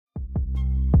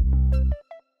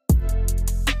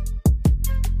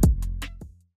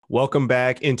Welcome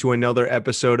back into another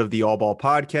episode of the All Ball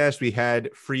Podcast. We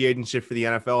had free agency for the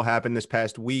NFL happen this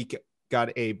past week.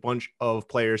 Got a bunch of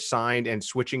players signed and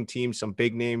switching teams, some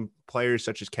big name players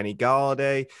such as Kenny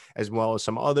Golladay, as well as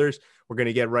some others. We're going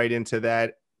to get right into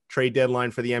that trade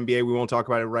deadline for the NBA. We won't talk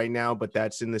about it right now, but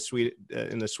that's in the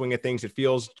swing of things. It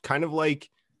feels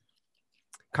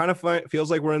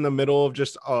feels like we're in the middle of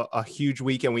just a huge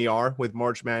week, and we are, with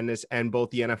March Madness and both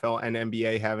the NFL and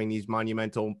NBA having these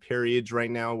monumental periods right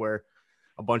now where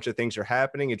a bunch of things are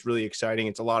happening. It's really exciting.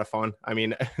 It's a lot of fun. I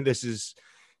mean, this is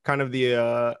kind of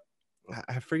the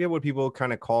I forget what people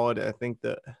kind of call it.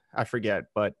 I forget,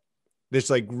 but this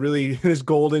this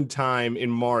golden time in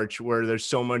March where there's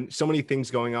so many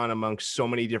things going on amongst so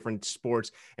many different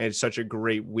sports, and it's such a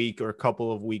great week or a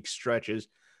couple of week stretches.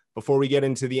 Before we get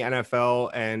into the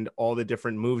NFL and all the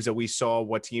different moves that we saw,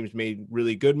 what teams made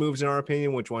really good moves in our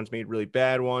opinion, which ones made really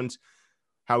bad ones.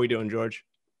 How are we doing, George?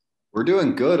 We're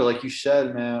doing good. Like you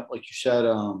said, man,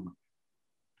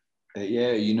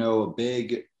 yeah, a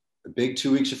big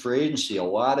 2 weeks of free agency,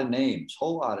 whole lot of names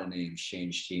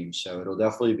change teams. So it'll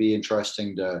definitely be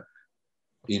interesting to,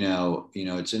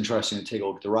 it's interesting to take a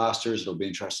look at the rosters. It'll be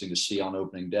interesting to see on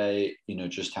opening day,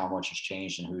 just how much has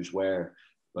changed and who's where.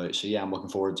 But so, yeah, I'm looking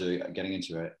forward to getting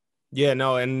into it. Yeah,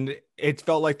 no, and it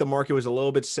felt like the market was a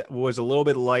little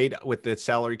bit light with the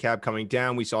salary cap coming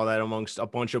down. We saw that amongst a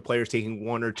bunch of players taking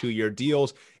 1 or 2 year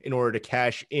deals in order to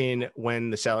cash in when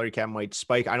the salary cap might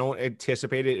spike. I don't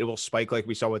anticipate it will spike like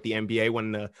we saw with the NBA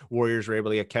when the Warriors were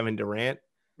able to get Kevin Durant,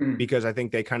 because I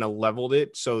think they kind of leveled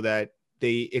it so that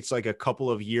it's like a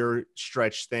couple of year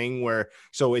stretch thing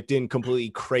so it didn't completely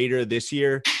crater this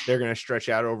year. They're going to stretch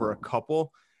out over a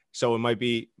couple. So it might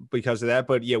be because of that.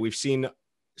 But yeah, we've seen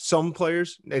some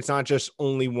players. It's not just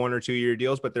only 1 or 2 year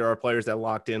deals, but there are players that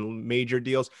locked in major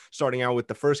deals. Starting out with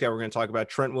the first guy we're going to talk about,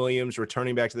 Trent Williams,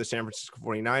 returning back to the San Francisco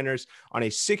 49ers on a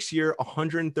 6-year,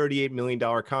 $138 million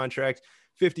contract,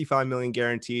 $55 million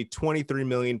guaranteed, $23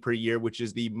 million per year, which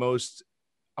is the most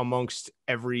amongst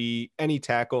any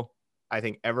tackle I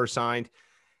think ever signed.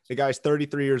 The guy's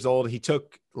 33 years old. He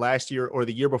took last year or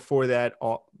the year before that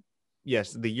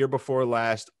the year before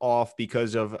last off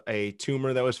because of a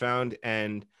tumor that was found,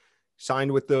 and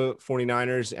signed with the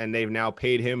 49ers, and they've now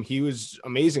paid him. He was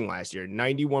amazing last year,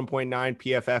 91.9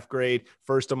 PFF grade,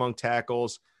 first among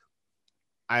tackles.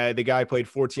 The guy played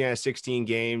 14 out of 16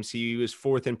 games. He was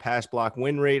fourth in pass block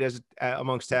win rate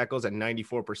amongst tackles at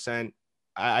 94%.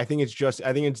 I think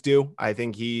it's due. I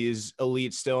think he is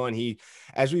elite still. And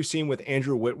as we've seen with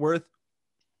Andrew Whitworth,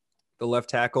 the left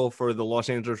tackle for the Los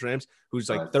Angeles Rams, who's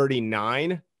like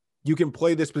 39, you can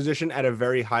play this position at a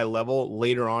very high level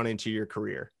later on into your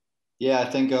career. Yeah, I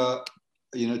think,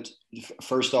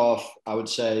 first off, I would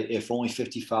say if only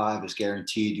 55 is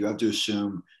guaranteed, you have to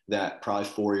assume that probably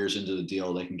 4 years into the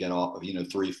deal, they can get off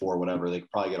of, 3, 4, whatever. They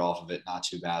could probably get off of it not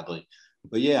too badly.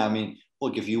 But yeah, I mean,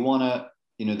 look, if you want to,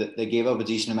 they gave up a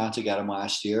decent amount to get him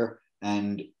last year,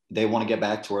 and they want to get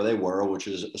back to where they were, which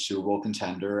is a Super Bowl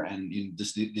contender. And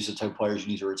these are the type of players you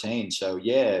need to retain. So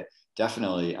yeah,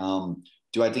 definitely.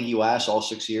 Do I think he lasts all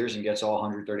 6 years and gets all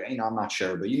 130? I'm not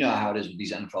sure, but you know how it is with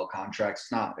these NFL contracts.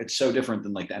 It's so different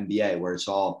than like the NBA where it's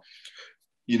all,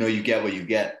 you get what you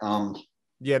get.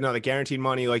 Yeah, no, the guaranteed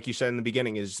money, like you said in the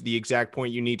beginning, is the exact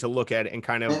point you need to look at and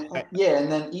kind of. And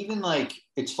then even like,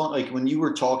 it's fun. Like when you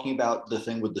were talking about the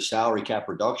thing with the salary cap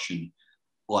reduction,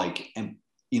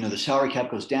 the salary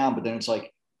cap goes down, but then it's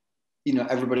like,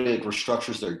 everybody like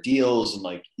restructures their deals and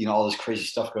like, all this crazy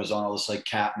stuff goes on, all this like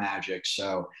cap magic.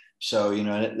 So,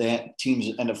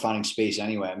 teams end up finding space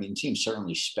anyway. I mean, teams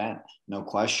certainly spent, no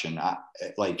question.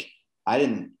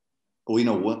 When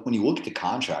you look at the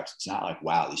contracts, it's not like,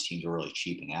 wow, these teams are really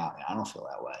cheaping out. I don't feel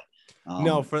that way.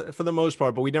 No, for the most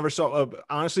part, but we never saw,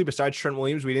 honestly, besides Trent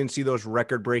Williams, we didn't see those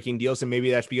record-breaking deals, and maybe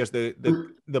that's because the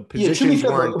positions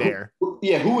weren't there.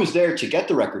 Who was there to get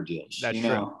the record deals? That's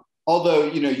true. Although,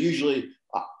 usually,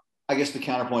 I guess the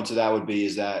counterpoint to that would be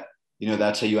is that,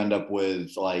 that's how you end up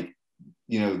with like,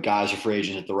 guys are free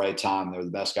agents at the right time. They're the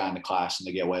best guy in the class and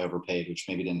they get way overpaid, which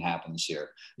maybe didn't happen this year.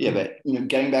 Yeah, but,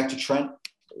 getting back to Trent,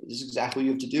 this is exactly what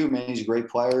you have to do, man. He's a great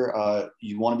player.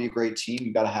 You want to be a great team.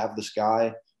 You got to have this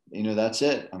guy. That's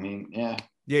it. I mean, yeah.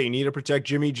 Yeah, you need to protect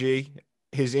Jimmy G.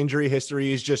 His injury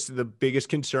history is just the biggest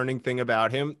concerning thing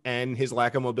about him, and his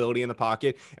lack of mobility in the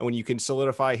pocket. And when you can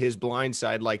solidify his blind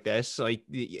side like this, like,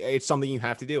 it's something you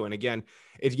have to do. And again,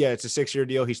 it's a 6-year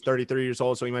deal. He's 33 years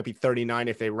old, so he might be 39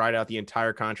 if they ride out the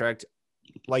entire contract.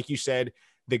 Like you said,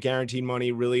 the guaranteed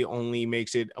money really only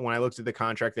makes it, when I looked at the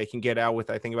contract, they can get out with,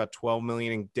 I think, about $12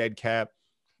 million in dead cap.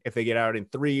 if they get out in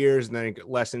 3 years and then it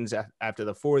lessens after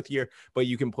the 4th year. But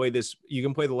you can play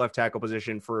the left tackle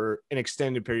position for an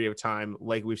extended period of time,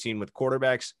 like we've seen with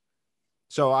quarterbacks.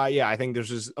 So I think there's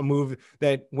just a move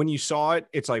that when you saw it,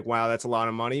 it's like, wow, that's a lot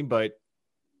of money, but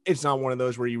it's not one of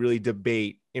those where you really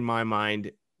debate, in my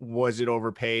mind, was it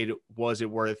overpaid? Was it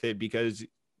worth it? Because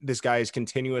this guy is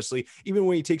continuously, even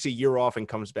when he takes a year off and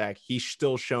comes back, he's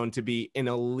still shown to be an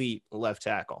elite left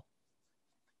tackle.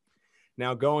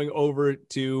 Now going over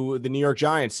to the New York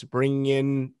Giants, bringing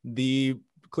in the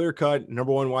clear-cut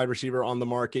number one wide receiver on the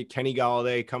market, Kenny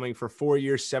Golladay, coming for 4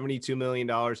 years, $72 million,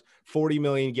 $40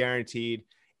 million guaranteed,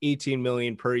 $18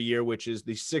 million per year, which is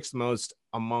the 6th most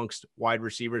amongst wide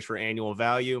receivers for annual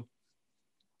value.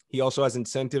 He also has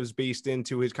incentives based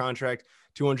into his contract,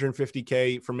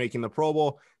 $250K for making the Pro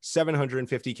Bowl,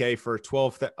 $750K for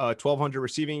 1,200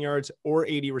 receiving yards or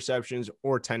 80 receptions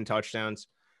or 10 touchdowns.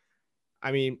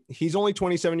 I mean, he's only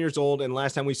 27 years old, and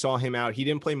last time we saw him out, he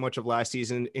didn't play much of last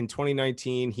season. In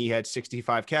 2019, he had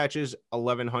 65 catches,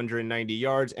 1,190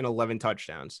 yards, and 11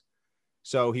 touchdowns.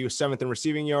 So he was 7th in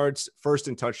receiving yards, 1st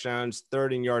in touchdowns,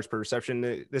 3rd in yards per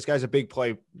reception. This guy's a big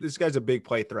play. This guy's a big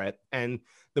play threat. And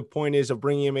the point is of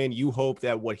bringing him in, you hope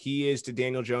that what he is to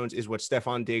Daniel Jones is what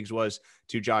Stephon Diggs was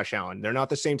to Josh Allen. They're not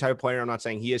the same type of player. I'm not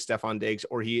saying he is Stephon Diggs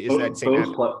or he is that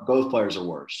same. Both players are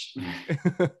worse.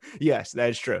 Yes,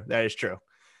 that is true. That is true.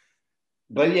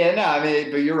 But yeah, no, I mean,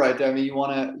 but you're right. I mean, you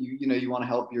want to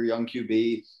help your young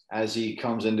QB as he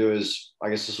comes into his,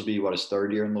 I guess this will be his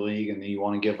 3rd year in the league. And then you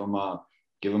want to give him,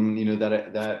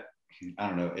 that, I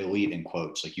don't know, elite in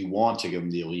quotes. Like you want to give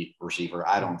him the elite receiver.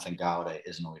 I don't think Golladay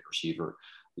is an elite receiver.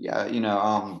 Yeah.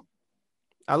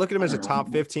 I look at him as a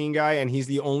top 15 guy, and he's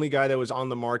the only guy that was on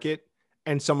the market.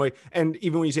 And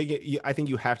even when you take it, I think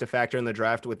you have to factor in the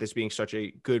draft with this being such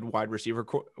a good wide receiver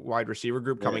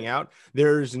group coming out.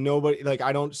 There's nobody, like,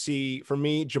 I don't see, for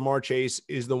me, Jamar Chase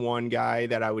is the one guy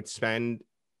that I would spend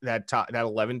that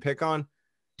 11 pick on.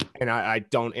 And I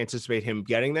don't anticipate him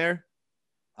getting there.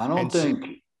 I don't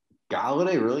think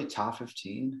Golladay really top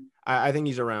 15. I think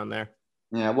he's around there.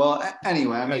 Yeah. Well,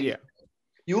 anyway, I mean, yeah.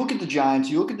 You look at the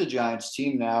Giants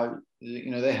team now,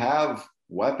 they have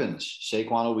weapons.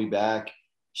 Saquon will be back.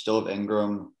 Still have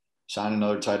Ingram. Sign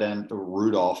another tight end,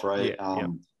 Rudolph, right? Yeah,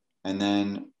 And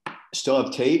then still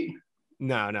have Tate.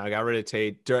 No, I got rid of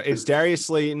Tate. It's Darius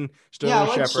Slayton,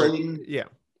 Sterling Shepard. Slayton. Yeah.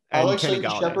 And I like Kenny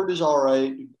Slayton. Shepard is all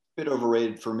right. Bit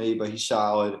overrated for me, but he's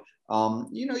solid.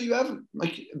 You have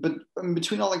but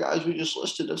between all the guys we just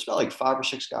listed, there's about like 5 or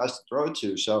 6 guys to throw it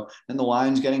to. So, and the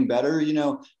line's getting better.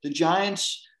 The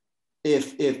Giants,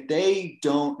 if they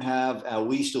don't have at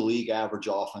least a league average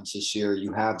offense this year,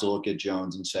 you have to look at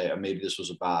Jones and say, maybe this was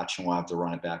a botch and we'll have to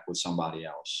run it back with somebody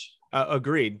else.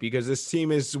 Agreed, because this team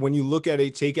is, when you look at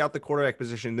it, take out the quarterback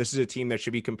position, this is a team that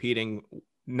should be competing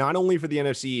not only for the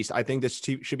NFC East. I think this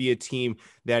should be a team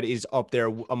that is up there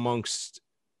amongst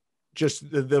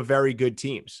just the very good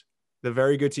teams. The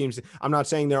very good teams. I'm not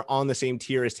saying they're on the same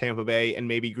tier as Tampa Bay and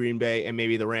maybe Green Bay and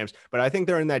maybe the Rams, but I think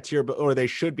they're in that tier, or they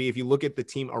should be. If you look at the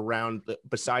team around,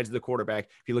 besides the quarterback,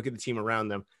 if you look at the team around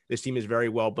them, this team is very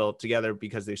well built together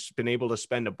because they've been able to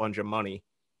spend a bunch of money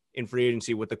in free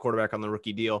agency with the quarterback on the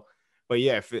rookie deal. But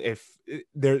yeah, if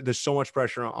there's so much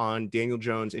pressure on Daniel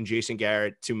Jones and Jason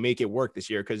Garrett to make it work this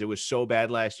year because it was so bad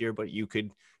last year, but you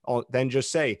could then just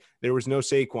say there was no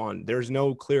Saquon, there's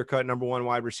no clear-cut number one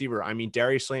wide receiver. I mean,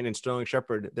 Darius Slayton and Sterling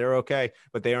Shepard, they're okay,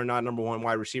 but they are not number one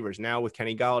wide receivers. Now with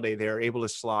Kenny Golladay, they're able to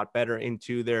slot better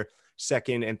into their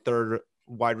 2nd and 3rd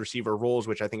wide receiver roles,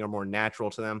 which I think are more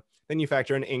natural to them. Then you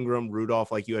factor in Ingram,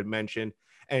 Rudolph, like you had mentioned,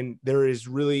 and there is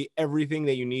really everything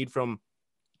that you need from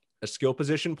a skill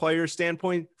position player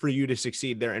standpoint for you to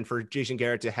succeed there. And for Jason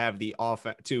Garrett to have the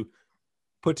offense, to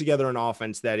put together an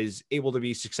offense that is able to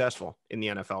be successful in the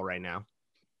NFL right now.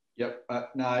 Yep.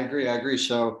 No, I agree.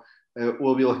 So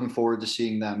we'll be looking forward to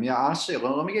seeing them. Yeah. Honestly,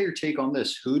 let me get your take on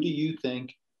this. Who do you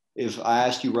think, if I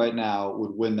asked you right now,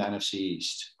 would win the NFC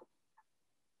East?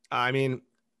 I mean,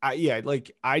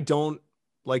 I don't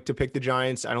like to pick the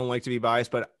Giants. I don't like to be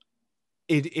biased, but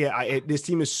this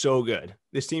team is so good.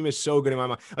 This team is so good in my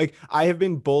mind. Like, I have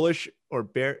been bullish or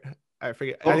bear. I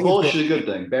forget. I think bullish is a good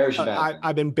thing. Bearish is bad.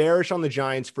 I've been bearish on the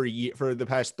Giants for the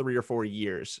past 3 or 4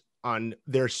 years on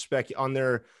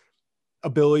their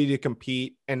ability to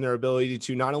compete and their ability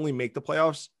to not only make the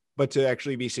playoffs, but to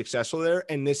actually be successful there.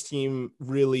 And this team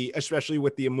really, especially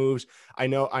with the moves,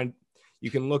 you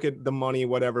can look at the money,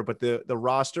 whatever, but the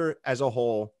roster as a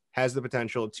whole has the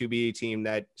potential to be a team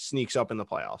that sneaks up in the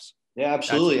playoffs. Yeah,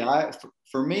 absolutely.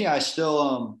 For me, I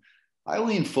still I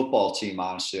lean football team,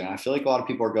 honestly, and I feel like a lot of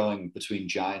people are going between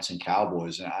Giants and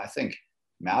Cowboys, and I think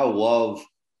I love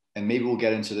and maybe we'll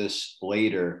get into this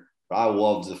later, but I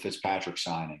loved the Fitzpatrick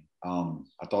signing.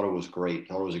 I thought it was great.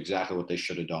 I thought it was exactly what they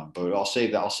should have done. But I'll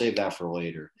save that. I'll save that for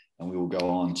later, and we will go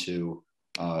on to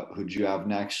who'd you have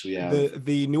next? We have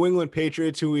the New England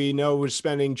Patriots, who we know was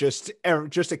spending just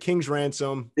a king's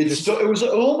ransom. It was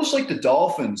almost like the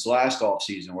Dolphins last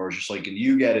offseason, where it's just like,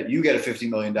 you get it, you get a $50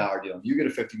 million deal, you get a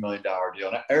 $50 million deal,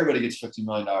 and everybody gets a $50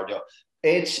 million deal.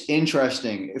 It's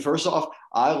interesting. First off,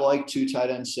 I like 2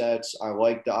 tight end sets. I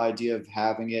like the idea of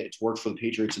having it. It's worked for the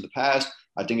Patriots in the past.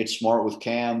 I think it's smart with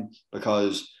Cam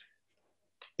because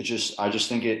I just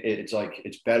think it's like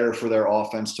it's better for their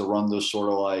offense to run those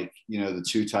sort of like, the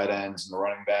 2 tight ends and the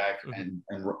running back and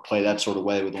play that sort of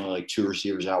way with only like 2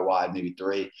 receivers out wide, maybe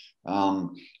 3.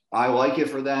 I like it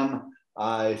for them.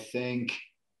 I think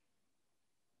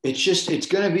it's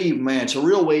going to be, man, it's a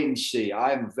real wait and see.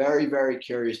 I'm very, very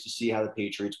curious to see how the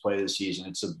Patriots play this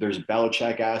season. There's a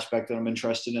Belichick aspect that I'm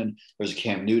interested in. There's a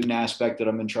Cam Newton aspect that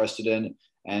I'm interested in.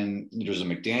 And there's a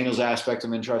McDaniels aspect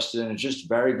I'm interested in. It's just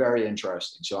very, very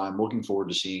interesting. So I'm looking forward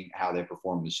to seeing how they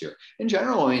perform this year. In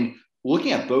general, I mean,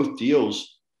 looking at both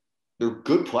deals, they're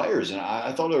good players. And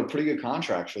I thought they were pretty good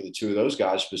contracts for the 2 of those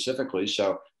guys specifically.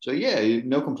 So yeah,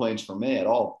 no complaints from me at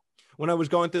all. When I was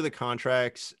going through the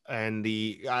contracts and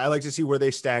I like to see where they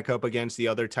stack up against the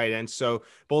other tight ends. So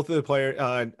both of the players,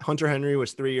 Hunter Henry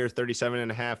was 3 years,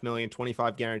 37.5 million,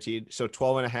 25 guaranteed. So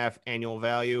 12.5 annual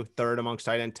value, third amongst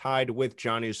tight end, tied with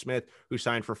Jonnu Smith, who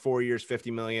signed for 4 years, 50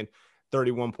 million,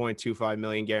 31.25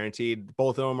 million guaranteed.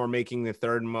 Both of them are making the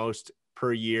third most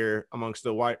per year amongst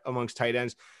tight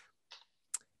ends.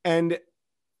 And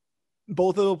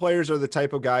both of the players are the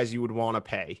type of guys you would want to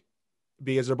pay,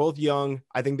 because they're both young.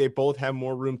 I think they both have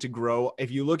more room to grow.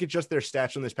 If you look at just their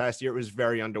stats from this past year, it was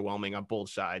very underwhelming on both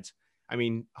sides. I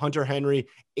mean, Hunter Henry,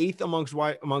 8th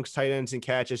amongst tight ends in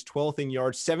catches, 12th in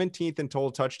yards, 17th in total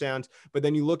touchdowns. But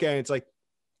then you look at it, it's like,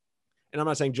 and I'm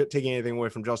not saying taking anything away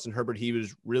from Justin Herbert. He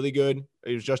was really good.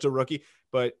 He was just a rookie.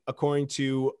 But according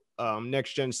to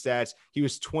Next Gen Stats, he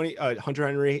was Hunter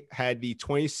Henry had the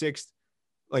 26th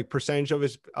percentage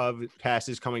of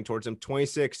passes coming towards him,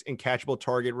 26 in catchable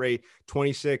target rate,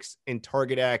 26 in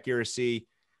target accuracy.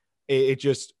 It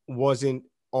just wasn't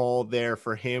all there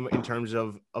for him in terms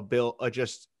of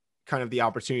just kind of the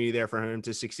opportunity there for him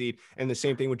to succeed. And the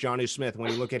same thing with Jonnu Smith. When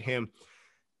you look at him,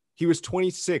 he was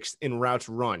 26th in routes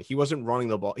run. He wasn't running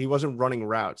the ball. He wasn't running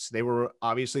routes. They were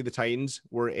obviously, the Titans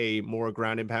were a more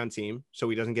ground and pound team, so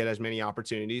he doesn't get as many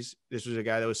opportunities. This was a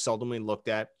guy that was seldomly looked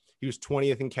at. He was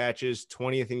 20th in catches,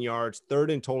 20th in yards, 3rd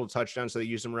in total touchdowns. So they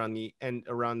used him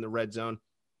around the red zone,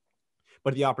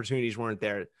 but the opportunities weren't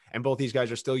there. And both these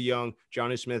guys are still young.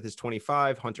 Jonnu Smith is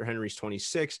 25, Hunter Henry's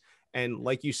 26. And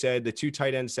like you said, the 2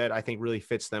 tight end set, I think, really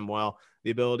fits them well.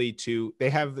 The ability they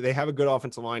have a good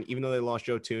offensive line, even though they lost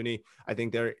Joe Thuney. I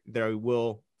think they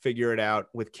will figure it out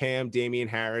with Cam, Damian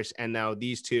Harris, and now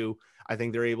these 2. I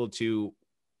think they're able to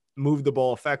move the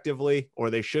ball effectively,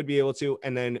 or they should be able to,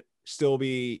 and then still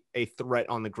be a threat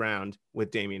on the ground with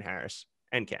Damian Harris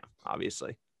and Cam,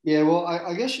 obviously. Yeah, well,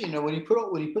 I guess, when you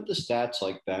put the stats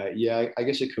like that, yeah, I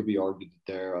guess it could be argued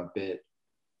that they're a bit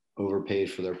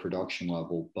overpaid for their production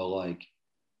level. But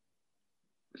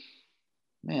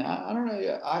man, I don't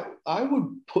know. I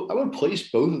would place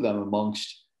both of them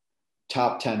amongst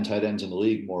top 10 tight ends in the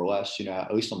league, more or less.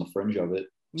 At least on the fringe of it.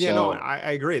 Yeah, no,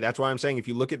 I agree. That's why I'm saying if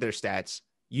you look at their stats,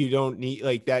 you don't need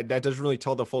that. That doesn't really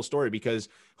tell the full story, because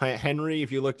Henry,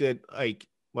 if you looked at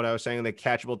what I was saying, the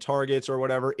catchable targets or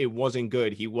whatever, it wasn't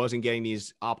good. He wasn't getting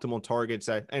these optimal targets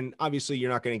and obviously you're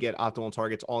not going to get optimal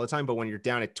targets all the time, but when you're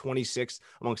down at 26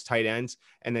 amongst tight ends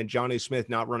and then Jonnu Smith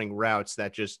not running routes,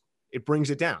 it brings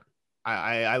it down.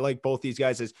 I like both these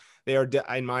guys as they are,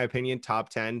 in my opinion, top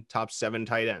 10, top 7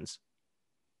 tight ends.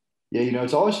 Yeah.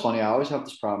 It's always funny. I always have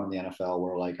this problem in the NFL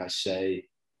where I say,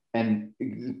 and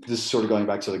this is sort of going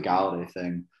back to the Galladay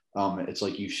thing. It's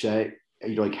like you say,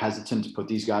 you're hesitant to put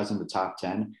these guys in the top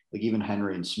 10, even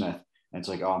Henry and Smith. And it's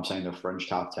like, oh, I'm saying they're fringe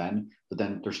top 10, but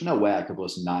then there's no way I could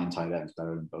list 9 tight ends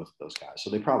better than both of those guys.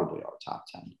 So they probably are top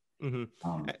 10.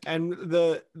 Mm-hmm. And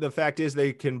the fact is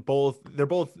they're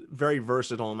both very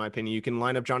versatile in my opinion. You can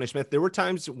line up Jonnu Smith. There were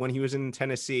times when he was in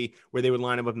Tennessee where they would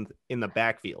line him up in the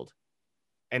backfield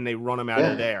and they run him out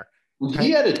of there.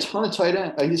 He had a ton of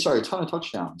a ton of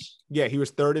touchdowns. Yeah, he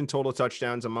was 3rd in total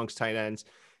touchdowns amongst tight ends.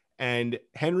 And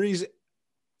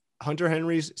Hunter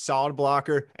Henry's solid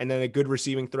blocker and then a good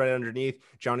receiving threat underneath.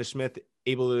 Jonnu Smith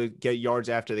able to get yards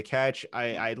after the catch.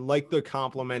 I like the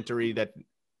complementary that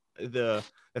the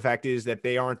fact is that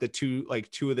they aren't the two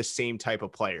of the same type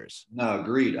of players. No,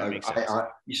 agreed.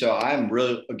 So I'm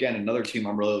really, again, another team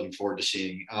I'm really looking forward to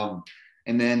seeing.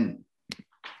 And then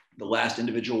the last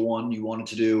individual one you wanted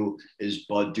to do is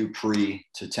Bud Dupree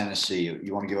to Tennessee.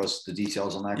 You want to give us the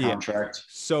details on that contract?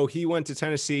 So he went to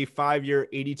Tennessee, 5-year,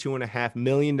 $82.5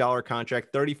 million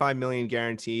contract, $35 million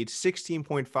guaranteed,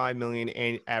 $16.5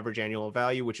 million average annual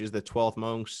value, which is the 12th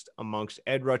most amongst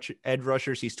edge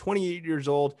rushers. He's 28 years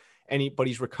old, but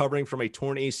he's recovering from a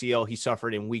torn ACL he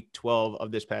suffered in week 12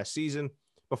 of this past season.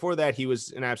 Before that, he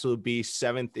was an absolute beast,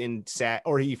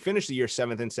 he finished the year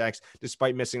 7th in sacks,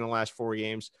 despite missing the last 4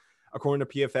 games. According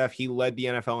to PFF, he led the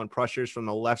NFL in pressures from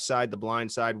the left side, the blind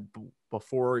side,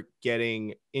 before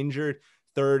getting injured.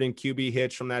 3rd in QB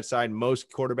hits from that side,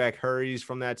 most quarterback hurries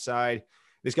from that side.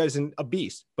 This guy's a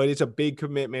beast, but it's a big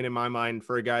commitment in my mind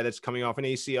for a guy that's coming off an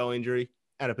ACL injury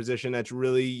at a position that's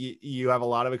really, you have a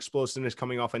lot of explosiveness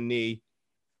coming off a knee,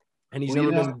 and he's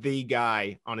never been the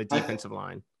guy on a defensive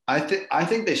line. I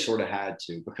think they sort of had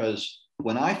to, because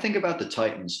when I think about the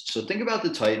Titans, so think about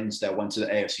the Titans that went to the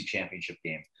AFC Championship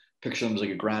game. Picture them as like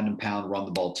a ground and pound, run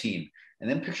the ball team. And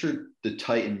then picture the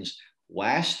Titans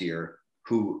last year,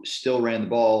 who still ran the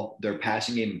ball. Their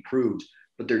passing game improved,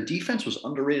 but their defense was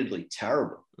underratedly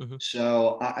terrible. Mm-hmm.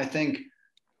 So I think,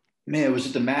 man, was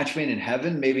it the match made in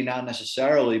heaven? Maybe not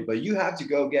necessarily, but you have to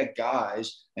go get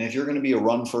guys. And if you're going to be a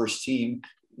run first team,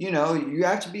 you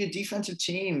have to be a defensive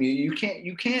team. You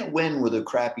can't win with a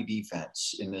crappy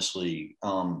defense in this league.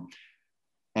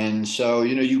 And so,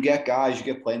 you get guys, you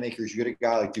get playmakers, you get a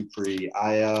guy like Dupree.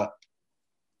 I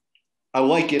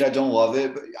like it. I don't love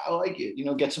it, but I like it.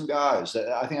 Get some guys.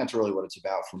 I think that's really what it's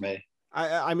about for me.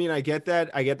 I mean, I get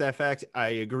that. I get that fact. I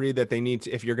agree that they need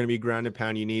to, if you're going to be ground and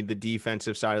pound, you need the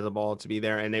defensive side of the ball to be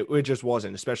there. And it just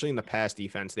wasn't, especially in the pass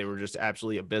defense. They were just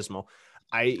absolutely abysmal.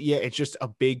 It's just a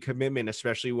big commitment,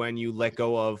 especially when you let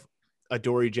go of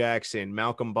Adoree Jackson,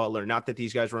 Malcolm Butler. Not that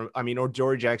these guys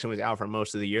Adoree Jackson was out for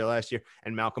most of the year last year,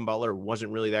 and Malcolm Butler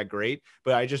wasn't really that great.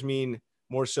 But I just mean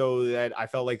more so that I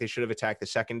felt like they should have attacked the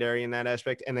secondary in that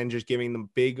aspect, and then just giving them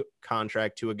big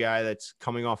contract to a guy that's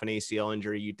coming off an ACL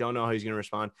injury. You don't know how he's going to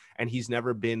respond, and he's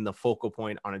never been the focal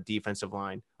point on a defensive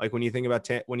line. Like when you think about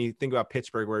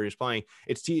Pittsburgh, where he was playing,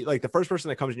 it's like the first person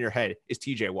that comes in your head is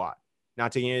TJ Watt.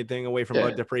 Not taking anything away from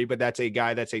Bud Dupree, but that's a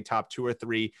guy that's a top 2 or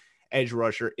 3 edge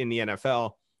rusher in the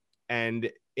NFL, and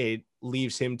it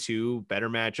leaves him to better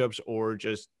matchups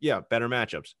better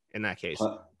matchups in that case.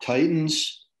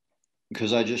 Titans,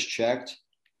 because I just checked,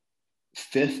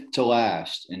 5th to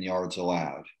last in yards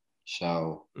allowed.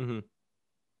 So,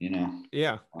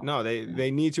 Yeah, no,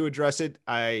 they need to address it.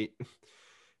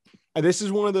 This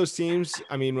is one of those teams.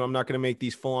 I mean, I'm not going to make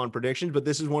these full-on predictions, but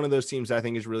this is one of those teams I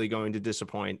think is really going to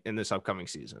disappoint in this upcoming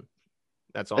season.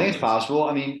 That's all. I think it's possible.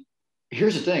 I mean,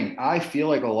 here's the thing. I feel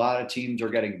like a lot of teams are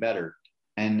getting better,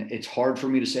 and it's hard for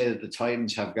me to say that the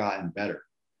Titans have gotten better.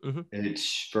 Mm-hmm.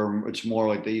 It's more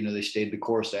like they stayed the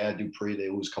course. They had Dupree. They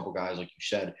lose a couple guys, like you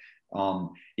said.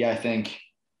 I think,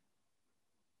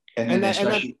 and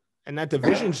that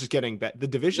division's just getting better. The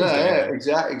division's getting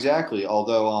better. Exactly.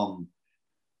 Although,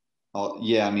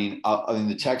 I mean,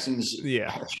 the Texans.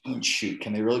 Yeah. Shoot,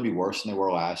 can they really be worse than they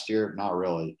were last year? Not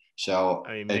really. So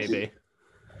maybe.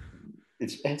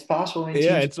 It's possible. I mean,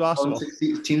 it's possible.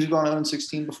 Teams have gone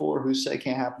 0-16 before. Who's say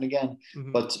can't happen again?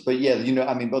 Mm-hmm. But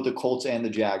both the Colts and the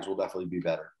Jags will definitely be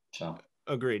better. So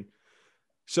agreed.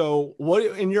 So what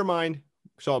in your mind?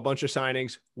 Saw a bunch of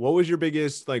signings. What was your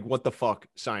biggest what the fuck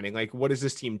signing? Like, what is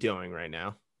this team doing right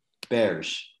now?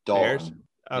 Bears. Bears.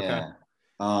 Okay.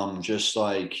 Yeah. Just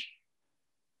like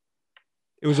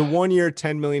it was a 1-year,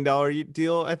 $10 million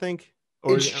deal, I think.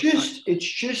 It's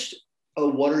just.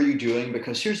 What are you doing?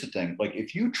 Because here's the thing. Like,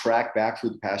 if you track back through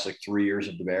the past 3 years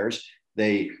of the Bears,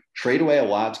 they trade away a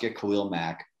lot to get Khalil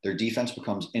Mack. Their defense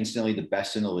becomes instantly the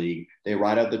best in the league. They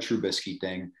ride out the Trubisky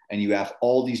thing, and you have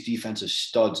all these defensive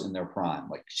studs in their prime,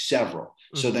 like several.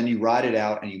 Mm-hmm. So then you ride it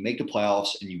out and you make the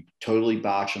playoffs and you totally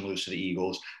botch and lose to the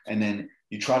Eagles. And then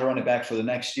you try to run it back for the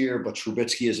next year, but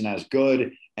Trubisky isn't as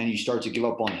good, and you start to give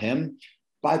up on him.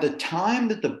 By the time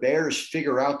that the Bears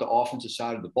figure out the offensive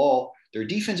side of the ball, their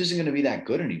defense isn't going to be that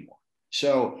good anymore.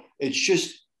 So it's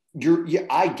just,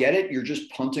 I get it. You're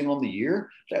just punting on the year,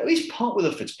 but at least punt with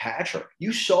a Fitzpatrick.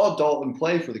 You saw Dalton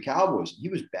play for the Cowboys. He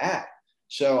was bad.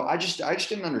 So I just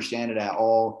didn't understand it at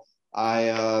all.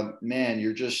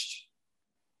 You're just,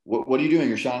 what are you doing?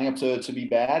 You're signing up to be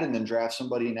bad and then draft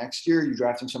somebody next year. You're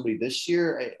drafting somebody this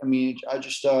year. I mean,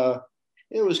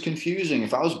 it was confusing.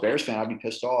 If I was a Bears fan, I'd be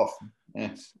pissed off.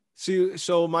 Yeah.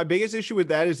 So my biggest issue with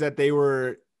that is that they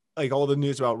were all the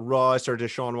news about Russ or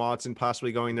Deshaun Watson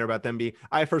possibly going there, about them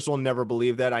I first of all never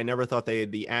believed that. I never thought they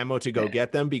had the ammo to go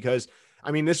get them, because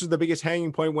I mean, this was the biggest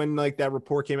hanging point when that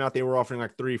report came out. They were offering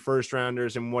 3 first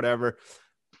rounders and whatever.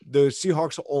 the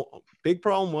Seahawks' big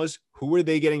problem was who were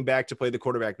they getting back to play the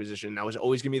quarterback position? That was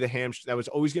always going to be that was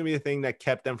always going to be the thing that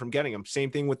kept them from getting him. Same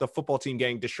thing with the football team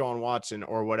getting Deshaun Watson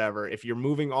or whatever. If you're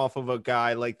moving off of a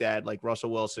guy like that, like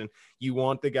Russell Wilson, you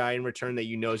want the guy in return that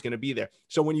you know is going to be there.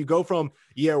 So when you go from,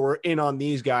 yeah, we're in on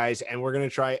these guys and we're going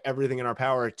to try everything in our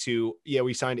power to, yeah,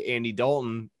 we signed Andy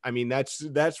Dalton. I mean,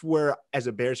 that's where, as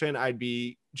a Bears fan, I'd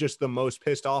be just the most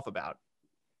pissed off about.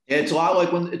 Yeah, it's a lot like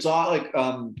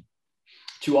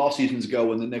 2 off seasons ago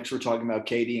when the Knicks were talking about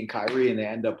KD and Kyrie and they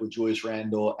end up with Julius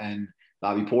Randle and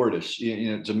Bobby Portis,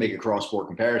 you know, to make a cross-sport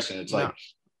comparison. It's like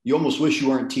you almost wish you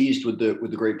weren't teased with the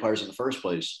great players in the first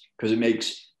place, because it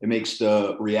makes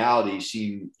the reality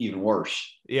seem even worse.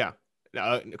 Yeah,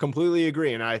 completely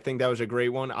agree. And I think that was a great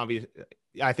one. Obviously,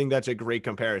 I think that's a great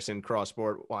comparison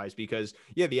cross-sport wise, because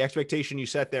yeah, the expectation you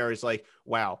set there is like,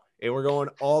 wow, and we're going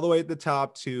all the way at the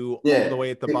top to all the way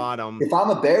at the bottom. If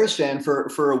I'm a Bears fan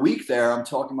for a week there, I'm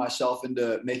talking myself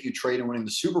into making a trade and winning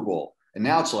the Super Bowl. And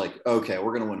now it's like, okay,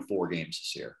 we're going to win 4 games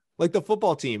this year. Like the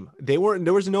football team, there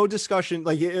was no discussion.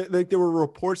 Like there were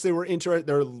reports they were interested.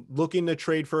 They're looking to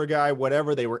trade for a guy,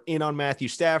 whatever. They were in on Matthew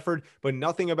Stafford, but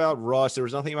nothing about Russ. There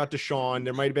was nothing about Deshaun.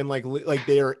 There might've been like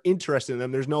they are interested in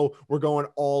them. There's no, we're going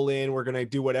all in. We're going to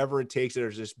do whatever it takes.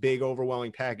 There's this big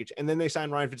overwhelming package. And then they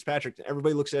signed Ryan Fitzpatrick.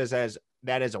 Everybody looks at as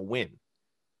that as a win.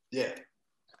 Yeah.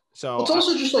 So it's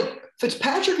also just like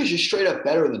Fitzpatrick is just straight up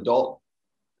better than Dalton.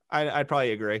 I'd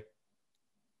probably agree.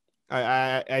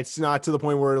 It's not to the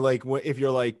point where like if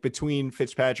you're like between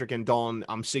Fitzpatrick and Dalton,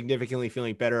 I'm significantly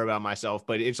feeling better about myself,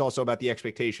 but it's also about the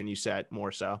expectation you set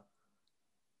more so.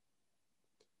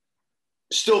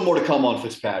 Still more to come on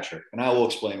Fitzpatrick, and I will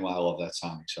explain why I love that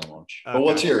signing so much. Okay. But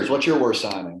what's yours? What's your worst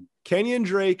signing? Kenyon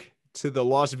Drake to the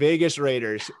Las Vegas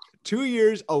Raiders. 2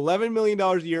 years, $11 million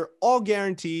a year, all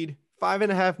guaranteed,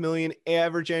 $5.5 million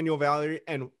average annual value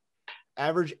and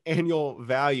average annual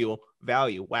value.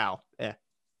 Wow.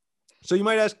 So you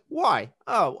might ask, why?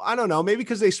 Oh, I don't know. Maybe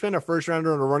because they spent a first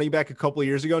rounder on a running back a couple of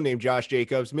years ago named Josh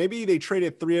Jacobs. Maybe they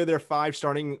traded 3 of their 5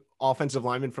 starting offensive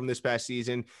linemen from this past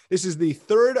season. This is the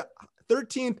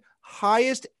 13th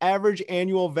highest average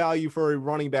annual value for a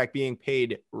running back being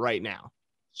paid right now.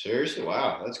 Seriously?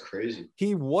 Wow. That's crazy.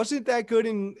 He wasn't that good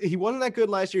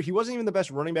last year. He wasn't even the best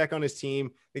running back on his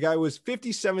team. The guy was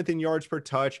 57th in yards per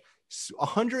touch,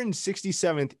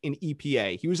 167th in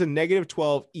EPA. He was a negative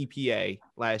 12 EPA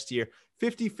last year,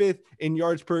 55th in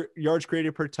yards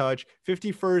created per touch,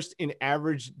 51st in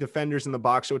average defenders in the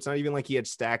box. So it's not even like he had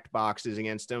stacked boxes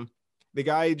against him. The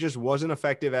guy just wasn't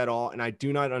effective at all. And I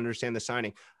do not understand the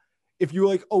signing. If you're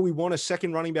like, oh, we want a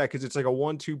second running back because it's like a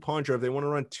 1-2 punch, or if they want to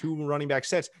run 2 running back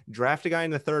sets, draft a guy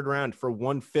in the 3rd round for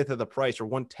 1/5 of the price or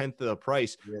 1/10 of the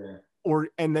price. Yeah.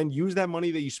 And then use that money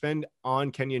that you spend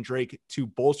on Kenyon Drake to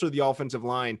bolster the offensive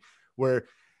line. Where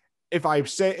if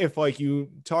like you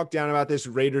talk down about this,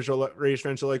 Raiders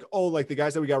fans are like, oh, like the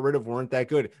guys that we got rid of weren't that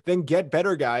good. Then get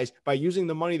better guys by using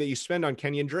the money that you spend on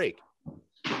Kenyon Drake.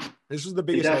 This was the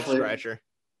biggest head scratcher.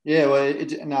 Yeah, well,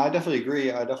 I definitely agree.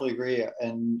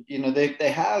 And, you know,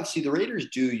 they have, the Raiders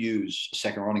do use a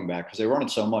second running back because they run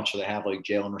it so much. So they have like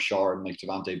Jalen Richard and like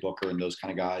Devontae Booker and those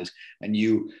kind of guys. And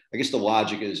I guess the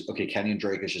logic is, okay, Kenyon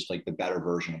Drake is just like the better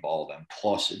version of all of them.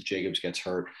 Plus if Jacobs gets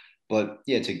hurt. But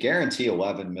yeah, to guarantee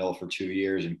 $11 million for 2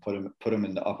 years and put him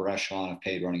in the upper echelon of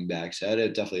paid running backs, that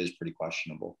it definitely is pretty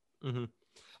questionable. Mm-hmm.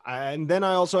 And then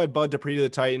I also had Bud Dupree to the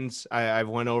Titans. I've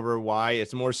went over why.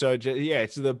 It's more so,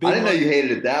 it's the big. I didn't know you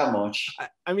hated it that much.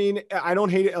 I mean, I don't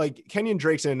hate it. Like Kenyon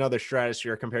Drake's in another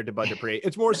stratosphere compared to Bud Dupree.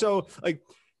 It's more so like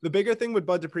the bigger thing with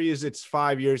Bud Dupree is it's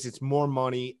 5 years, it's more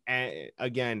money, and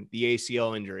again, the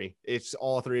ACL injury. It's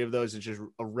all 3 of those. It's just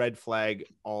a red flag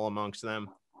all amongst them.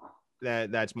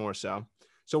 That's more so.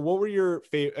 So, what were your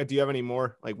favorite? Do you have any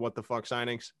more like what the fuck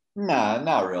signings? Nah,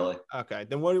 not really. Okay,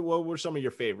 then what were some of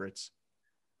your favorites?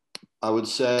 I would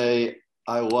say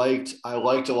I liked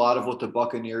a lot of what the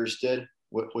Buccaneers did,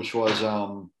 which was,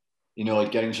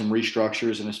 like getting some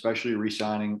restructures and especially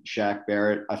re-signing Shaq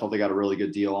Barrett. I thought they got a really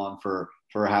good deal on for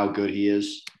how good he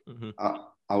is. Mm-hmm.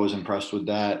 I was impressed with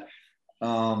that.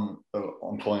 I'm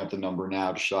pulling up the number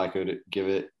now just so I could give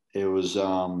it. It was,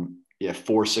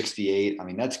 468. I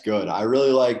mean, that's good. I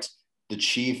really liked the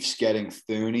Chiefs getting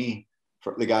Thuney,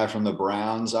 for the guy from the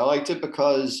Browns. I liked it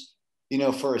because,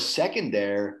 for a second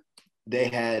there, they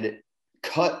had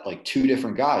cut like 2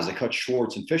 different guys. They cut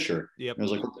Schwartz and Fisher. Yep. It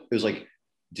was like,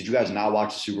 did you guys not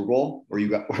watch the Super Bowl where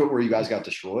you guys got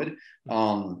destroyed?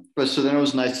 But so then it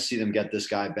was nice to see them get this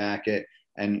guy back.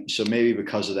 And so maybe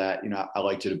because of that, I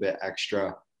liked it a bit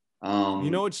extra.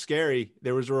 It's scary.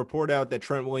 There was a report out that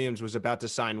Trent Williams was about to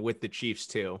sign with the Chiefs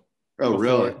too. Oh,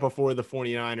 really? before the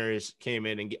 49ers came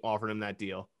in and offered him that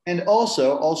deal. And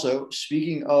also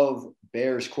speaking of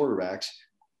Bears quarterbacks,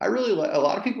 I really like a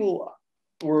lot of people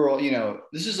were,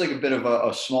 this is like a bit of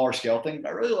a smaller scale thing, but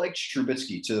I really liked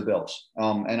Trubisky to the Bills.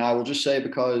 And I will just say,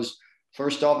 because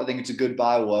first off, I think it's a good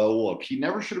buy low. Look, he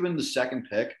never should have been the second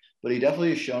pick, but he definitely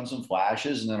has shown some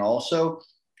flashes. And then also,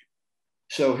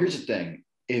 so here's the thing.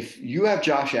 If you have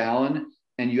Josh Allen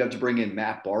and you have to bring in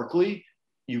Matt Barkley,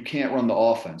 you can't run the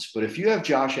offense. But if you have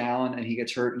Josh Allen and he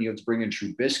gets hurt and you have to bring in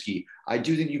Trubisky, I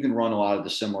do think you can run a lot of the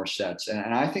similar sets.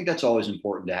 And I think that's always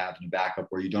important to have in a backup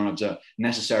where you don't have to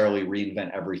necessarily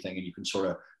reinvent everything and you can sort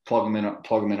of plug them in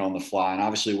on the fly. And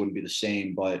obviously it wouldn't be the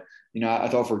same, but I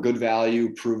thought for good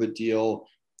value, prove it deal,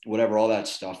 whatever, all that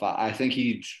stuff. I think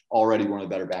he's already one of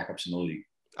the better backups in the league.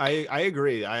 I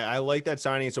agree. I like that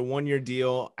signing. It's a 1-year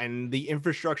deal, and the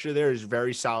infrastructure there is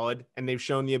very solid, and they've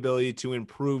shown the ability to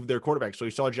improve their quarterback. So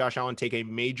we saw Josh Allen take a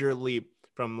major leap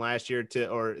from last year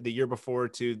or the year before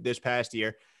to this past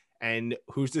year. And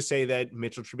who's to say that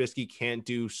Mitchell Trubisky can't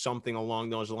do something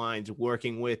along those lines,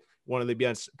 working with one of the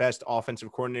best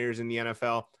offensive coordinators in the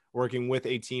NFL, working with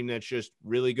a team that's just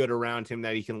really good around him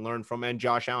that he can learn from. And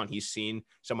Josh Allen, he's seen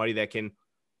somebody that can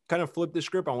kind of flip the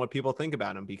script on what people think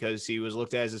about him, because he was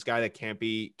looked at as this guy that can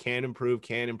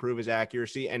improve his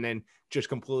accuracy, and then just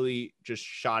completely just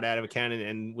shot out of a cannon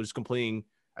and was completing,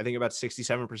 I think, about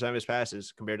 67% of his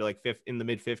passes compared to like fifth in the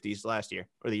mid 50s last year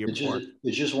or the year before.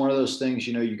 It's just one of those things,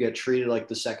 you get treated like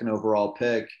the second overall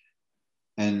pick.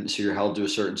 And so you're held to a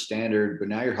certain standard, but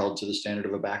now you're held to the standard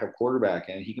of a backup quarterback,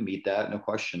 and he can meet that, no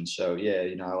question. So yeah,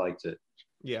 I liked it.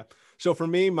 Yeah. So for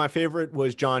me, my favorite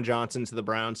was John Johnson to the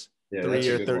Browns. Yeah,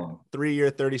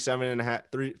 3-year,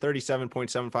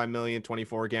 37.75 million,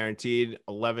 24 guaranteed,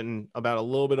 about a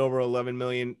little bit over 11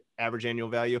 million average annual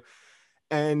value.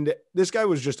 And this guy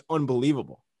was just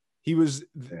unbelievable. He was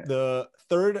the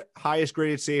third highest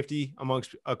graded safety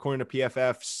according to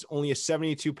PFF, only a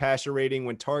 72 passer rating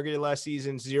when targeted last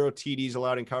season, 0 TDs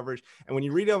allowed in coverage. And when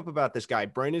you read up about this guy,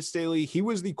 Brandon Staley, he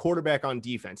was the quarterback on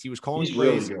defense. He was calling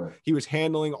plays. Really, he was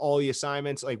handling all the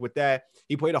assignments. Like with that,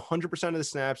 he played 100% of the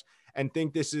snaps, and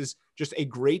think this is just a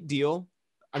great deal.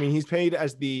 I mean, he's paid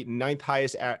as the ninth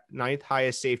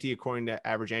highest safety according to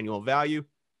average annual value,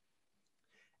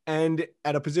 and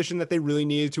at a position that they really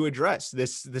needed to address. The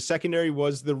secondary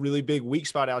was the really big weak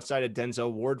spot outside of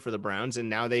Denzel Ward for the Browns, and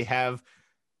now they have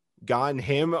gotten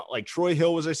him. Like Troy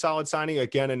Hill was a solid signing,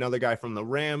 again, another guy from the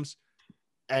Rams,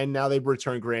 and now they've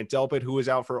returned Grant Delpit, who was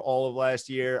out for all of last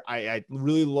year. I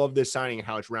really love this signing and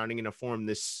how it's rounding into form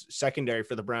this secondary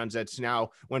for the Browns that's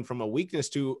now went from a weakness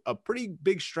to a pretty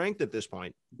big strength at this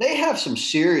point. They have some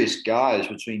serious guys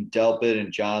between Delpit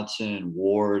and Johnson and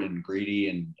Ward and Greedy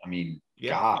and,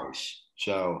 guys.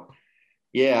 So,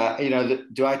 yeah,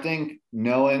 do I think,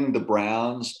 knowing the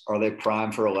Browns, are they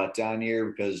primed for a letdown year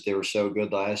because they were so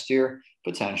good last year?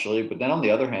 Potentially. But then on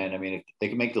the other hand, if they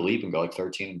can make the leap and go like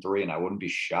 13-3, and I wouldn't be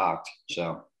shocked.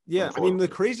 So, yeah, the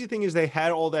crazy thing is they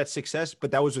had all that success,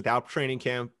 but that was without training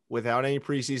camp, without any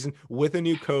preseason, with a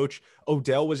new coach.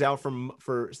 Odell was out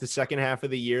for the second half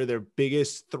of the year, their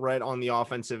biggest threat on the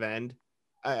offensive end.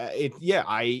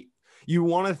 You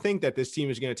want to think that this team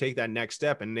is going to take that next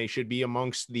step, and they should be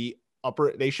amongst the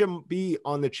upper. They shouldn't be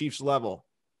on the Chiefs level,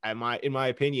 in my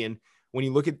opinion. When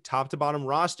you look at top to bottom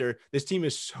roster, this team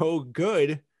is so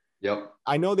good. Yep.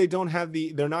 I know they don't have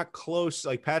they're not close.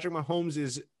 Like Patrick Mahomes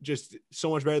is just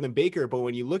so much better than Baker, but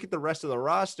when you look at the rest of the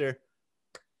roster,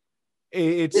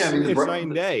 it's night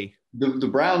and day. The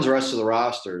Browns' rest of the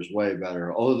roster is way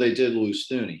better, although they did lose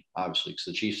Thuney, obviously, because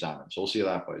the Chiefs signed him. So we'll see how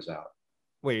that plays out.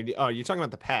 Wait, you're talking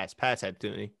about the Pats. Pats had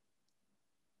Thuney.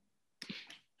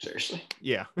 Seriously?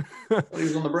 Yeah. He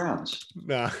was on the Browns.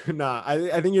 Nah.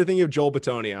 I think you're thinking of Joel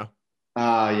Bitonio.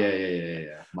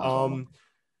 Yeah.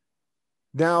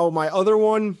 Now, my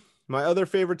other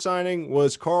favorite signing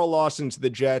was Carl Lawson to the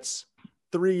Jets.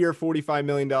 3-year, $45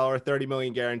 million, $30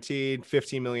 million guaranteed,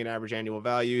 $15 million average annual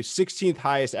value, 16th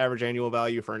highest average annual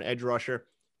value for an edge rusher.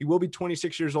 He will be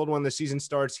 26 years old when the season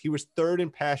starts. He was third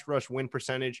in pass rush win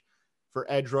percentage for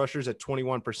edge rushers at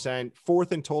 21%,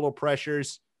 fourth in total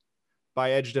pressures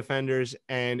by edge defenders,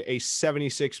 and a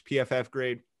 76 PFF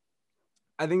grade.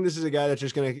 I think this is a guy that's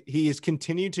he has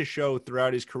continued to show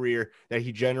throughout his career that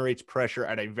he generates pressure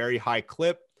at a very high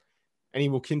clip, and he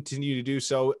will continue to do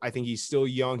so. I think he's still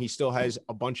young. He still has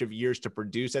a bunch of years to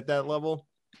produce at that level.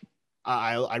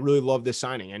 I really love this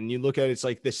signing. And you look at it, it's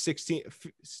like the 16th,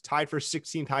 tied for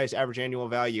 16th highest average annual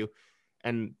value.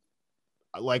 And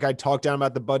like I talked down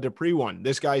about the Bud Dupree one,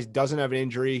 this guy doesn't have an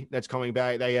injury that's coming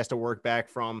back that he has to work back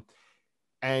from.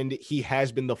 And he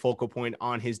has been the focal point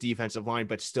on his defensive line,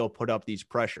 but still put up these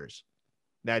pressures.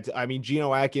 I mean,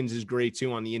 Geno Atkins is great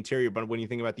too on the interior, but when you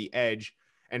think about the edge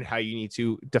and how you need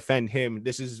to defend him,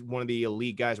 this is one of the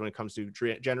elite guys when it comes to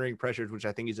generating pressures, which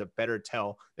I think is a better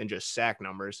tell than just sack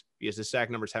numbers, because the sack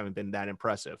numbers haven't been that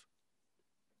impressive.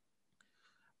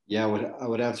 Yeah, I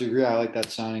would have to agree. I like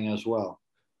that signing as well.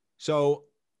 So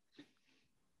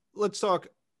let's talk.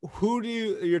 Who do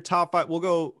your top five? We'll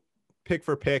go pick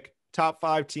for pick. Top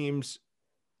five teams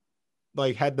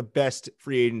like had the best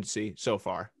free agency so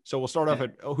far. So we'll start off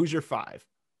at who's your five?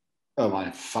 Oh,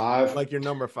 my five. Like your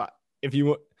number five. If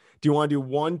you do, you want to do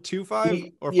 1, 2, 5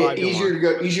 or yeah, 5 to easier 1? to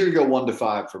go. Easier to go 1 to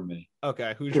 5 for me.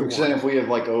 Okay, who's your one? Then if we have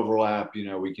like overlap,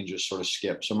 we can just sort of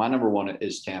skip. So my number one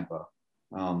is Tampa.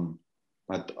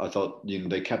 I thought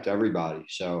they kept everybody.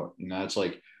 So that's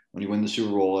like when you win the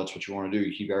Super Bowl, that's what you want to do.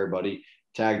 You keep everybody.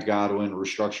 Tagged Godwin,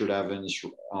 restructured Evans, a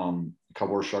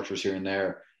couple of restructures here and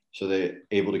there, so they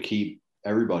able to keep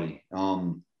everybody.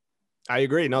 I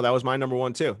agree. No, that was my number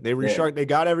one too. They restructured. They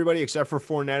got everybody except for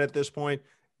Fournette at this point.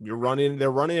 They're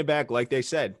running it back like they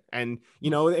said, and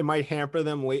it might hamper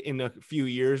them late in a few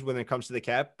years when it comes to the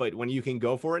cap. But when you can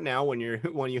go for it now, when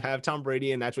you have Tom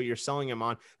Brady and that's what you're selling him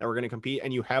on, that we're going to compete,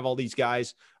 and you have all these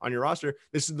guys on your roster,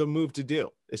 this is the move to do.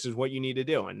 This is what you need to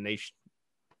do, and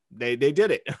they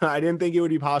did it. I didn't think it would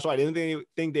be possible. I didn't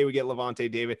think they would get Levante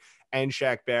David and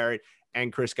Shaq Barrett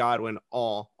and Chris Godwin,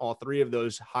 all three of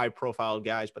those high profile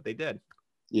guys, but they did.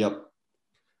 Yep.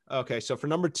 Okay. So for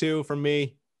number two, for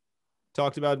me,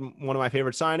 talked about one of my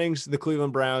favorite signings, the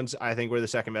Cleveland Browns. I think we're the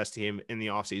second best team in the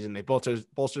offseason. They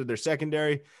bolstered their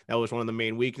secondary. That was one of the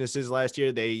main weaknesses last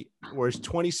year. They were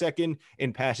 22nd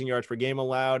in passing yards per game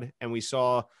allowed. And we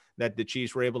saw that the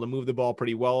Chiefs were able to move the ball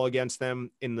pretty well against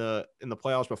them in the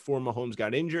playoffs before Mahomes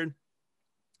got injured.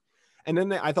 And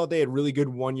then I thought they had really good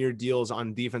one-year deals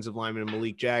on defensive lineman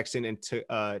Malik Jackson and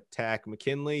Takk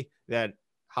McKinley, that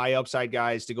high upside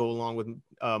guys to go along with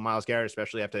Myles Garrett,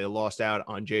 especially after they lost out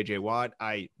on J.J. Watt.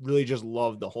 I really just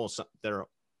loved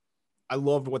I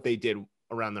loved what they did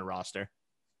around their roster.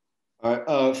 All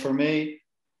right. For me,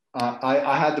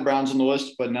 I had the Browns on the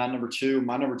list, but not number two.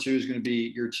 My number two is going to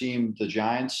be your team, the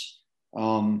Giants.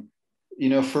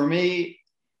 For me,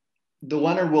 the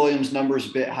Leonard Williams number is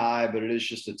a bit high, but it is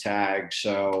just a tag.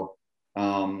 So,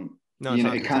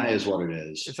 it kind of is what it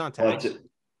is. It's not tagged.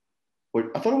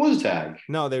 I thought it was a tag.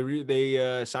 No,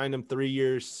 they signed him 3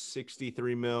 years,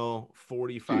 $63 million,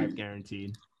 45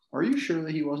 guaranteed. Are you sure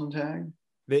that he wasn't tagged?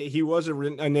 He was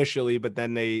initially, but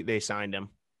then they signed him.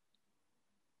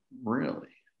 Really?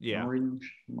 Yeah.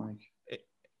 It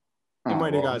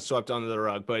might have got swept under the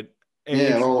rug, but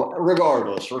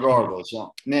regardless.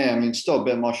 Still a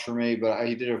bit much for me, but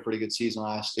he did a pretty good season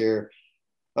last year.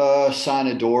 Signed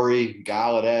Adoree',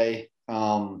 Galladay.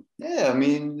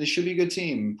 This should be a good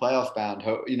team, playoff bound.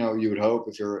 You would hope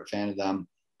if you're a fan of them.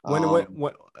 When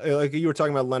like you were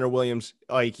talking about Leonard Williams,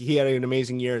 like he had an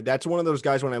amazing year. That's one of those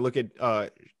guys when I look at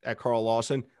Carl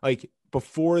Lawson, like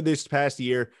before this past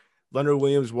year, Leonard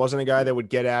Williams wasn't a guy that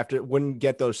wouldn't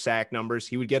get those sack numbers.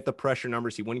 He would get the pressure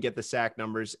numbers. He wouldn't get the sack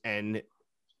numbers. And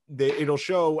it'll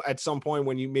show at some point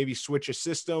when you maybe switch a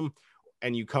system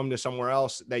and you come to somewhere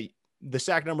else that the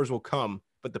sack numbers will come,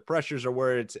 but the pressures are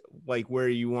where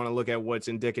you want to look at what's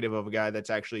indicative of a guy that's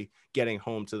actually getting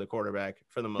home to the quarterback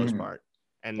for the most part.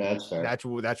 And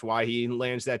that's why he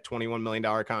lands that $21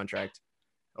 million contract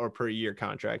or per year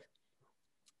contract.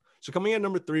 So coming in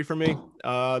number three for me,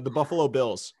 the Buffalo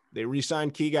Bills. They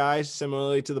re-signed key guys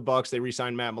similarly to the Bucs. They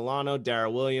re-signed Matt Milano,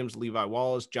 Darrell Williams, Levi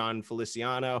Wallace, John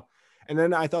Feliciano. And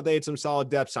then I thought they had some solid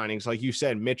depth signings. Like you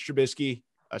said, Mitch Trubisky,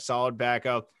 a solid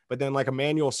backup. But then like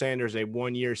Emmanuel Sanders, a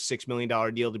 1 year, $6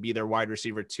 million deal to be their wide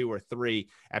receiver 2 or 3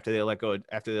 after they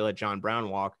let John Brown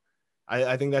walk.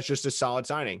 I think that's just a solid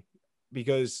signing,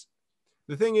 because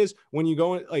the thing is, when you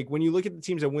look at the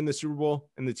teams that win the Super Bowl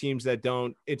and the teams that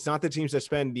don't, it's not the teams that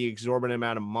spend the exorbitant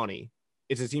amount of money.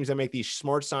 It's the teams that make these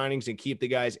smart signings and keep the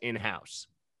guys in-house.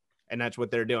 And that's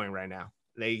what they're doing right now.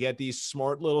 They get these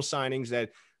smart little signings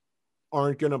that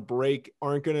aren't going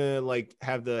to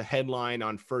have the headline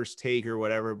on First Take or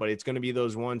whatever, but it's going to be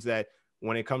those ones that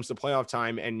when it comes to playoff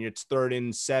time and it's 3rd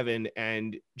and 7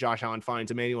 and Josh Allen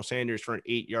finds Emmanuel Sanders for an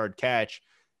 8-yard catch,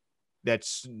 that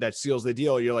seals the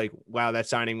deal. You're like, wow, that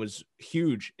signing was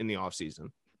huge in the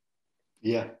offseason.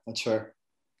 Yeah, that's fair.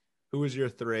 Who was your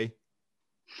 3?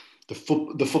 The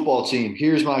football team.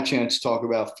 Here's my chance to talk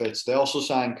about Fitz. They also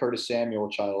signed Curtis Samuel,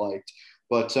 which I liked.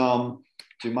 But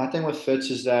my thing with Fitz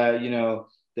is that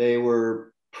they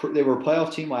were a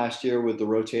playoff team last year with the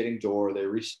rotating door. They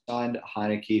re-signed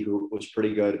Heineke, who was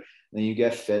pretty good. And then you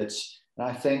get Fitz, and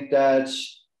I think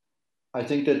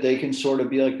that they can sort of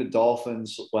be like the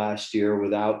Dolphins last year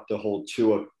without the whole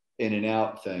Tua in and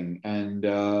out thing. And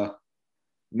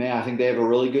man, I think they have a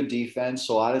really good defense,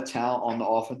 a lot of talent on the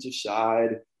offensive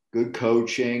side, good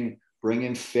coaching, bring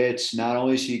in Fitz. Not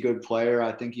only is he a good player,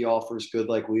 I think he offers good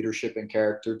like leadership and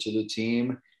character to the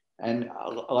team. And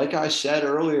like I said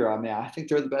earlier, I mean, I think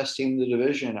they're the best team in the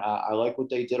division. I like what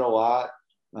they did a lot.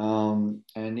 And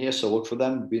yeah, so look for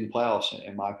them to be in the playoffs,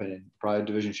 in my opinion, probably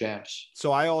division champs.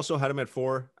 So I also had them at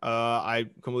 4. I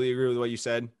completely agree with what you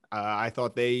said. I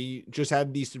thought they just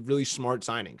had these really smart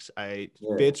signings.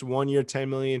 Fitz 1 year, 10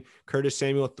 million, Curtis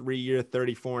Samuel 3 year,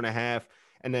 34.5,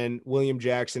 and then William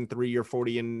Jackson 3 year,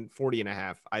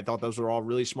 40.5. I thought those were all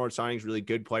really smart signings, really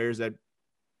good players that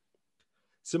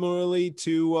similarly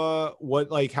to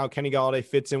how Kenny Golladay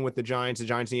fits in with the Giants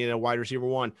needed a wide receiver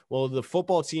 1. Well, the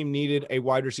football team needed a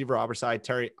wide receiver opposite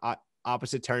Terry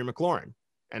McLaurin.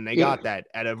 And they got that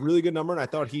at a really good number. And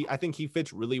I think he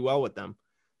fits really well with them.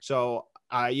 So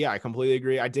I completely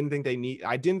agree. I didn't think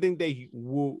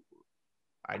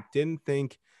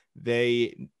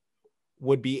they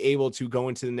would be able to go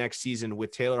into the next season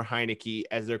with Taylor Heineke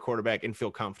as their quarterback and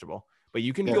feel comfortable. But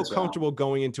you can feel comfortable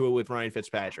going into it with Ryan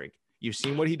Fitzpatrick. You've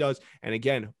seen what he does. And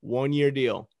again, 1 year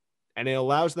deal. And it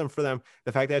allows them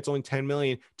the fact that it's only 10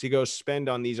 million to go spend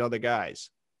on these other guys.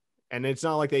 And it's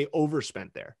not like they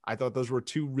overspent there. I thought those were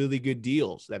 2 really good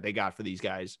deals that they got for these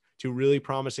guys, 2 really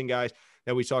promising guys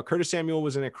that we saw. Curtis Samuel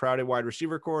was in a crowded wide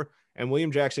receiver core, and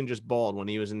William Jackson just balled when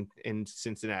he was in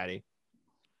Cincinnati.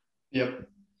 Yep.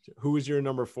 Who was your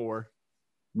number 4?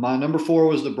 My number 4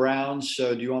 was the Browns.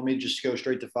 So do you want me to just go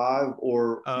straight to 5,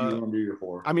 or you want to do your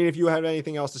 4? I mean, if you have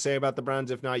anything else to say about the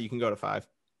Browns, if not, you can go to 5.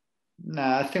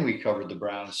 Nah, I think we covered the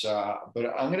Browns.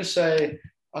 But I'm going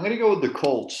to go with the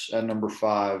Colts at number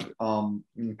 5,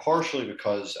 partially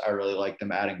because I really like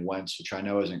them adding Wentz, which I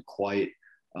know isn't quite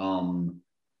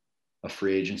a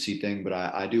free agency thing, but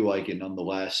I do like it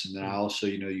nonetheless. And then I also,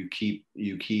 you keep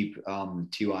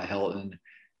T.Y. Hilton,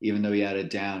 even though he had a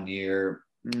down year.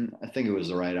 I think it was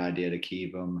the right idea to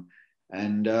keep him.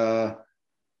 And I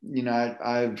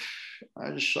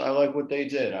like what they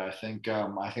did. I think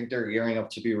they're gearing up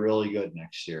to be really good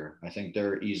next year. I think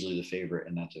they're easily the favorite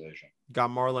in that division. Got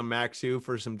Marlon Mack too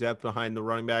for some depth behind the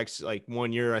running backs. Like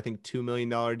 1 year, I think $2 million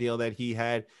deal that he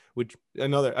had, which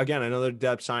another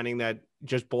depth signing that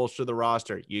just bolstered the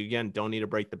roster. You again don't need to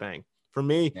break the bank. For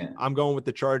me, I'm going with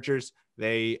the Chargers.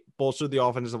 They bolstered the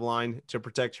offensive line to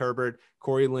protect Herbert.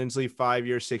 Corey Linsley, 5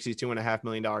 year, $62.5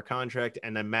 million contract,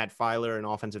 and then Matt Filer, an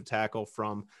offensive tackle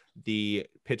from the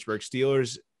Pittsburgh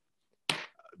Steelers.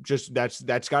 Just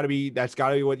that's got to be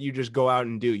what you just go out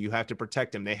and do. You have to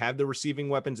protect him. They have the receiving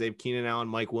weapons. They have Keenan Allen,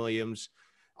 Mike Williams,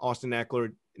 Austin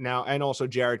Eckler now, and also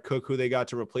Jared Cook, who they got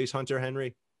to replace Hunter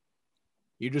Henry.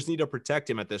 You just need to protect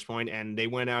him at this point, and they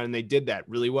went out and they did that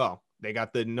really well. They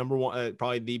got the number 1,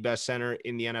 probably the best center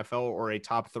in the NFL, or a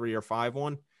top 3 or 5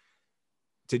 one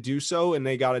to do so, and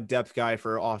they got a depth guy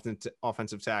for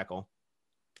offensive tackle.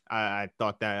 I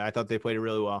thought they played it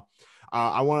really well.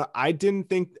 I didn't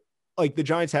think like the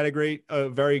Giants had a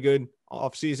very good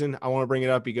offseason. I want to bring it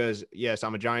up because yes,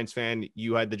 I'm a Giants fan.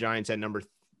 You had the Giants at number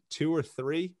 2 or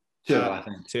 3? 2, I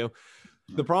think. 2.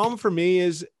 The problem for me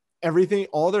is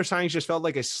all their signings just felt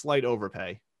like a slight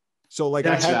overpay. So like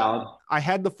I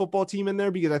had the football team in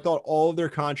there because I thought all of their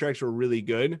contracts were really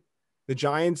good. The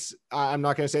Giants, I'm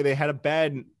not going to say they had a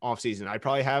bad offseason. I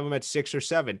probably have them at 6 or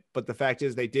 7, but the fact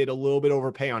is they did a little bit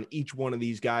overpay on each one of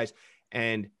these guys.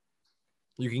 And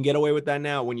you can get away with that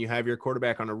now when you have your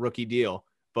quarterback on a rookie deal.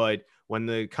 But when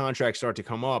the contracts start to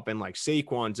come up and like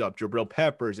Saquon's up, Jabril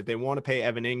Peppers, if they want to pay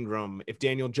Evan Ingram, if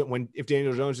Daniel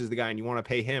Jones is the guy and you want to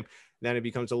pay him, then it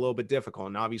becomes a little bit difficult.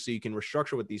 And obviously you can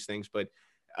restructure with these things, but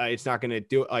it's not going to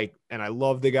do it. And I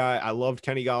love the guy. I loved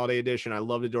Kenny Golladay edition. I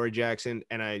loved Adoree Jackson.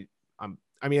 And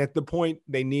I mean, at the point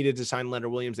they needed to sign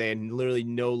Leonard Williams, they had literally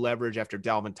no leverage after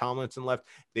Dalvin Tomlinson left.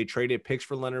 They traded picks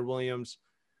for Leonard Williams.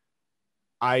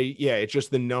 It's just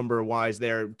the number wise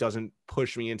there doesn't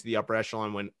push me into the upper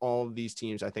echelon when all of these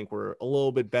teams, I think, were a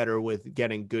little bit better with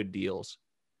getting good deals.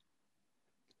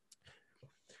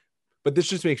 But this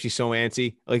just makes me so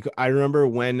antsy. Like, I remember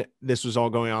when this was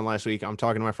all going on last week, I'm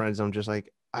talking to my friends. I'm just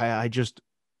like, I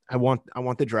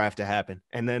want the draft to happen.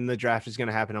 And then the draft is going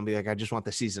to happen. I'll be like, I just want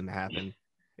the season to happen.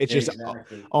 It's just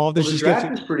all of this. The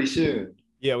draft is pretty soon.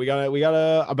 Yeah, we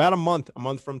got about a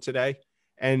month from today.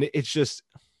 And it's just,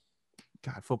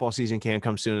 God, football season can't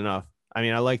come soon enough. I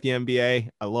mean, I like the NBA.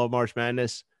 I love March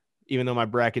Madness, even though my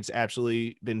bracket's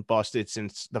absolutely been busted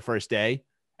since the first day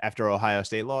after Ohio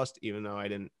State lost, even though I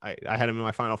had them in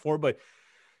my Final Four, but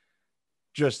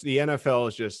just the NFL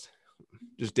is just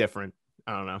different.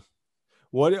 I don't know.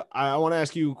 What I want to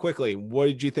ask you quickly, what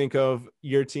did you think of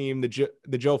your team, the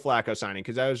Joe Flacco signing?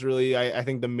 Because that was really, I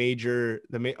think,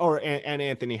 and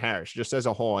Anthony Harris, just as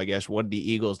a whole, I guess, what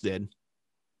the Eagles did.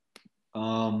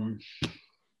 Um,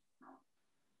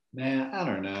 Man, I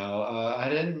don't know. I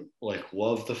didn't like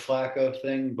love the Flacco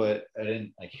thing, but I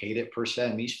didn't like hate it per se.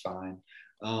 And he's fine.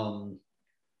 Um,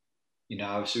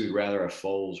 Obviously we'd rather have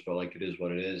Foles, but like it is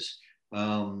what it is.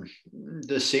 Um,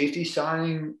 the safety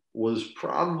signing was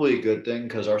probably a good thing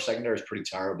because our secondary is pretty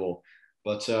terrible.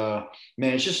 But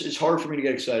man, it's hard for me to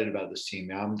get excited about this team.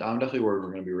 I'm definitely worried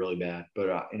we're going to be really bad,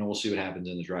 but we'll see what happens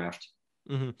in the draft.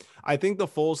 Mm-hmm. I think the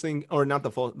Foles thing, or not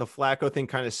the Flacco thing,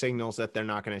 kind of signals that they're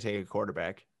not going to take a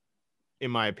quarterback,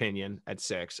 in my opinion, at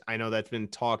 6. I know that's been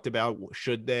talked about.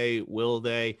 Should they? Will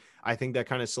they? I think that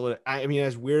kind of I mean,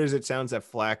 as weird as it sounds that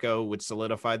Flacco would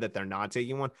solidify that they're not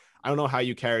taking one, I don't know how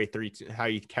you carry three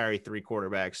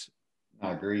quarterbacks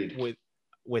Agreed.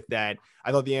 with that.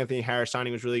 I thought the Anthony Harris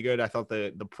signing was really good. I thought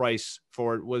the price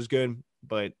for it was good,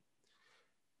 but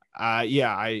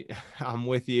yeah, I'm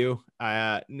with you.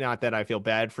 Not that I feel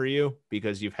bad for you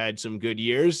because you've had some good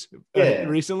years Yeah.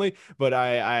 recently, but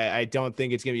I don't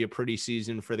think it's going to be a pretty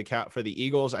season for the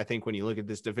Eagles. I think when you look at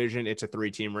this division, it's a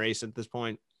 3-team race at this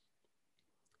point.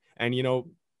 And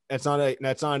that's not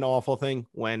an awful thing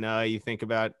when you think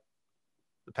about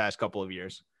the past couple of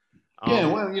years. Yeah,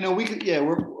 well, we could. Yeah,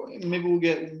 maybe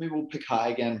we'll pick high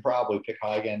again. Probably pick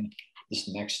high again this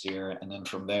next year, and then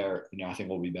from there, I think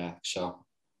we'll be back.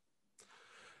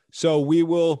 So we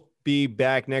will be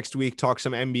back next week, talk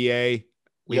some NBA.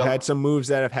 We've had some moves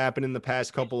that have happened in the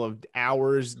past couple of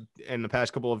hours and the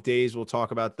past couple of days. We'll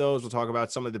talk about those. We'll talk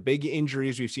about some of the big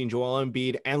injuries we've seen. Joel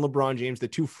Embiid and LeBron James, the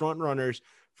two front runners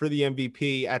for the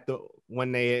MVP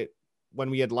when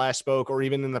we had last spoke, or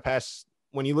even in the past,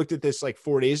 when you looked at this like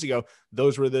 4 days ago,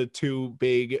 those were the two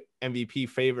big MVP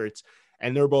favorites,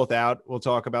 and they're both out. We'll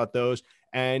talk about those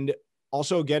and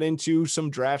also get into some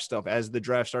draft stuff as the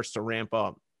draft starts to ramp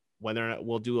up. Whether or not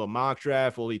we'll do a mock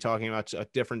draft, we'll be talking about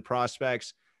different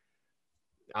prospects.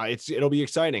 It'll be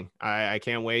exciting. I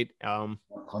can't wait.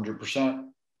 100%.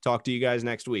 Talk to you guys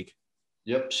next week.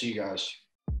 Yep. See you guys.